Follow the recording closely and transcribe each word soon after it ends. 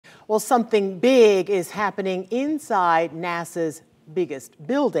Well, something big is happening inside NASA's biggest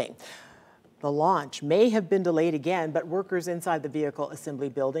building. The launch may have been delayed again, but workers inside the vehicle assembly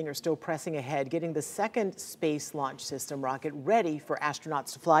building are still pressing ahead, getting the second Space Launch System rocket ready for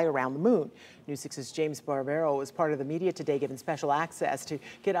astronauts to fly around the moon. News 6's James Barbero was part of the media today, given special access to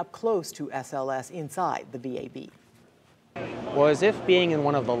get up close to SLS inside the VAB. Well, as if being in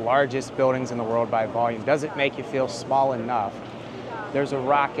one of the largest buildings in the world by volume doesn't make you feel small enough, there's a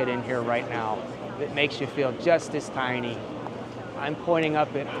rocket in here right now that makes you feel just as tiny. I'm pointing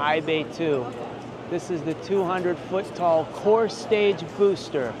up at High Bay 2. This is the 200-foot tall core stage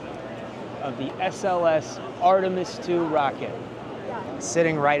booster of the SLS Artemis II rocket.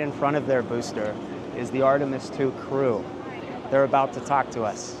 Sitting right in front of their booster is the Artemis II crew. They're about to talk to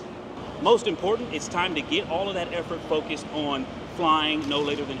us. Most important, it's time to get all of that effort focused on flying no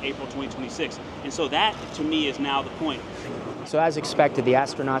later than April 2026. And so that, to me, is now the point. So as expected, the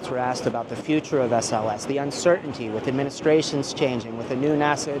astronauts were asked about the future of SLS, the uncertainty with administrations changing, with a new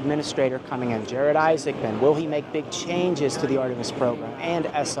NASA administrator coming in, Jared Isaacman. Will he make big changes to the Artemis program and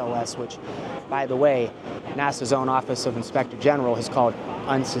SLS, which, by the way, NASA's own Office of Inspector General has called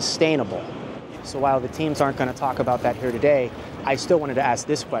unsustainable? So while the teams aren't going to talk about that here today, I still wanted to ask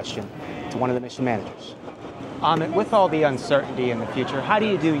this question to one of the mission managers. Amit, with all the uncertainty in the future, how do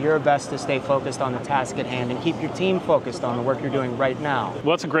you do your best to stay focused on the task at hand and keep your team focused on the work you're doing right now?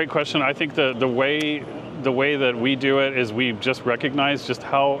 Well, that's a great question. I think the way that we do it is we just recognize just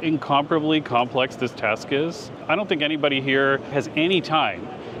how incomparably complex this task is. I don't think anybody here has any time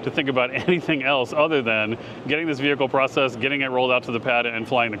to think about anything else other than getting this vehicle processed, getting it rolled out to the pad, and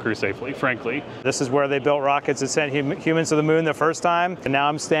flying the crew safely, frankly. This is where they built rockets that sent humans to the moon the first time, and now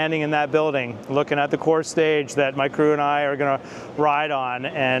I'm standing in that building looking at the core stage that my crew and I are going to ride on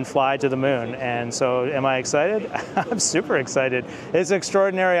and fly to the moon. And so am I excited? I'm super excited. It's an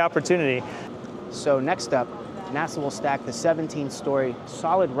extraordinary opportunity. So next up, NASA will stack the 17-story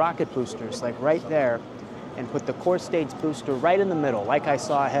solid rocket boosters, like right there, and put the core stage booster right in the middle, like I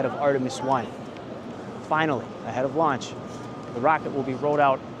saw ahead of Artemis I. Finally, ahead of launch, the rocket will be rolled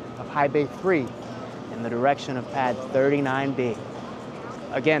out of High Bay 3 in the direction of pad 39B.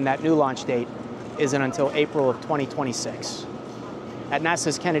 Again, that new launch date isn't until April of 2026. At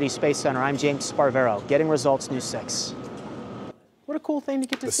NASA's Kennedy Space Center, I'm James Sparvero, getting results, News 6. What a cool thing to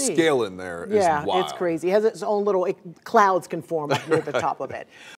get to see. The scale in there is wild. Yeah, it's crazy. It has its own little clouds can form up near the top of it.